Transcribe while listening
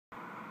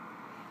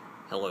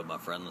Hello, my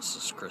friend. This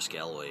is Chris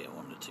Galloway. I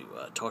wanted to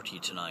talk to you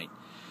tonight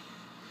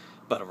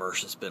about a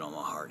verse that's been on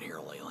my heart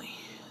here lately.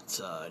 It's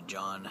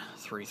John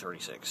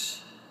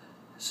 3:36.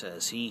 It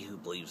says, "He who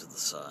believes in the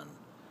Son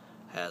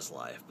has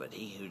life, but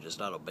he who does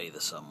not obey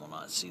the Son will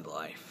not see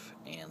life,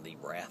 and the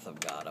wrath of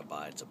God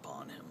abides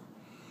upon him."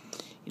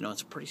 You know,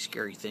 it's a pretty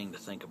scary thing to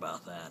think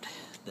about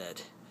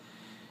that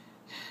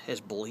as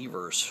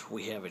believers,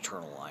 we have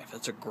eternal life.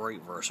 That's a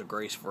great verse, a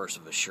great verse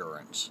of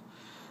assurance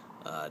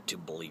to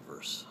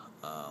believers.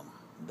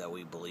 That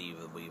we believe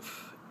that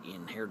we've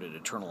inherited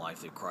eternal life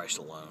through Christ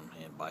alone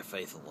and by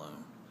faith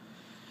alone.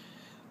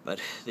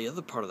 But the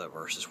other part of that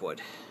verse is what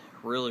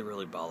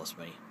really bothers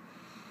me.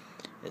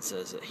 It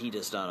says that he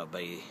does not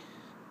obey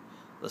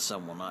the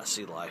Son will not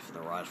see life, and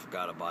the wrath of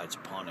God abides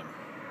upon him.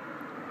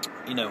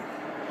 You know,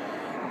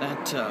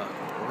 that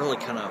really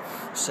kind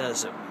of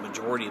says that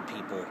majority of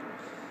people,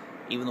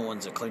 even the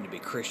ones that claim to be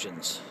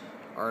Christians,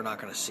 are not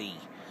going to see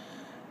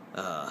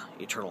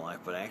eternal life,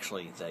 but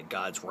actually that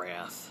God's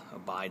wrath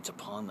abides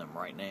upon them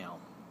right now.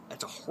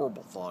 That's a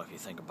horrible thought if you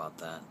think about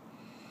that.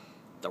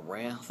 The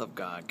wrath of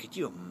God. Could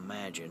you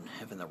imagine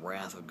having the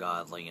wrath of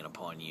God laying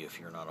upon you if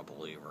you're not a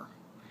believer?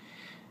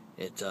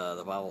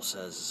 The Bible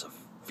says it's a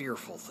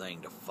fearful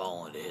thing to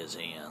fall into His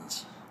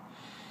hands.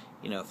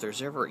 You know, if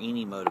there's ever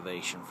any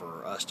motivation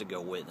for us to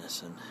go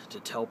witness and to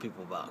tell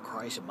people about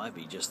Christ, it might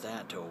be just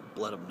that, to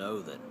let them know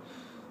that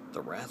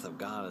the wrath of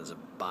God is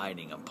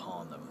abiding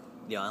upon them.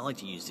 Yeah, I like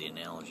to use the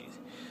analogy.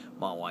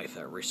 My wife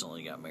that I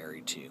recently got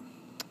married to,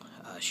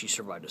 she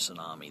survived a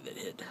tsunami that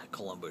hit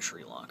Colombo,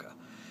 Sri Lanka,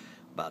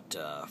 about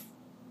a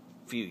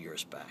few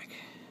years back.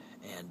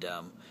 And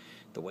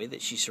the way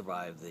that she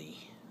survived the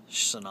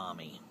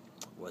tsunami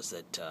was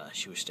that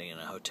she was staying in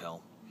a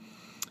hotel,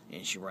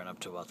 and she ran up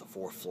to about the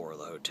 4th floor of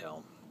the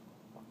hotel.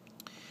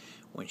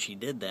 When she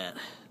did that,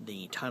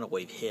 the tidal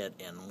wave hit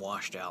and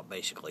washed out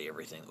basically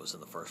everything that was in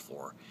the 1st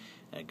floor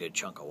and a good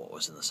chunk of what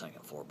was in the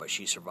 2nd floor, but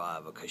she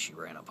survived because she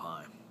ran up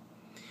high.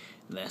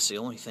 And that's the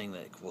only thing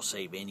that will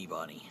save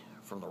anybody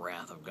from the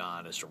wrath of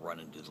God, is to run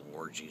into the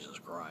Lord Jesus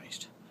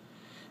Christ.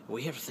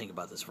 We have to think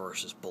about this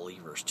verse as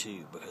believers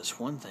too, because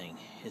one thing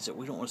is that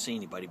we don't want to see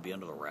anybody be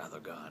under the wrath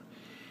of God.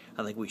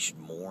 I think we should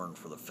mourn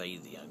for the fate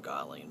of the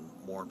ungodly and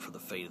mourn for the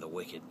fate of the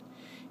wicked.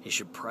 It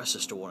should press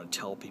us to want to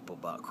tell people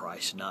about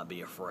Christ and not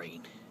be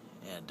afraid,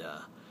 and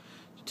to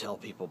tell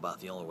people about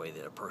the only way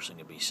that a person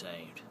can be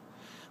saved.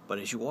 But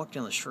as you walk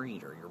down the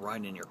street, or you're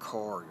riding in your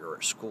car, or you're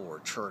at school or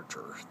church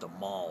or the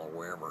mall or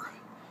wherever,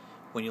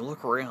 when you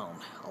look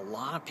around, a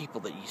lot of people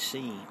that you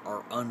see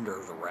are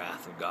under the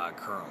wrath of God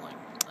currently.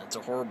 It's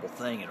a horrible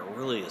thing, and it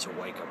really is a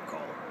wake-up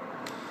call.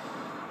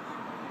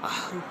 I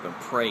hope and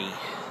pray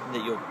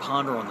that you'll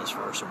ponder on this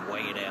verse and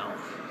weigh it out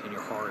in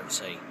your heart and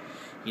say,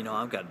 you know,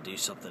 I've got to do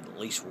something, at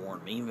least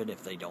warn me, even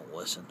if they don't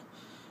listen.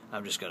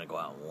 I'm just going to go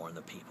out and warn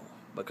the people,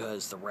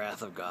 because the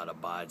wrath of God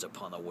abides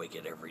upon the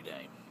wicked every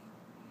day.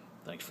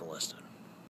 Thanks for listening.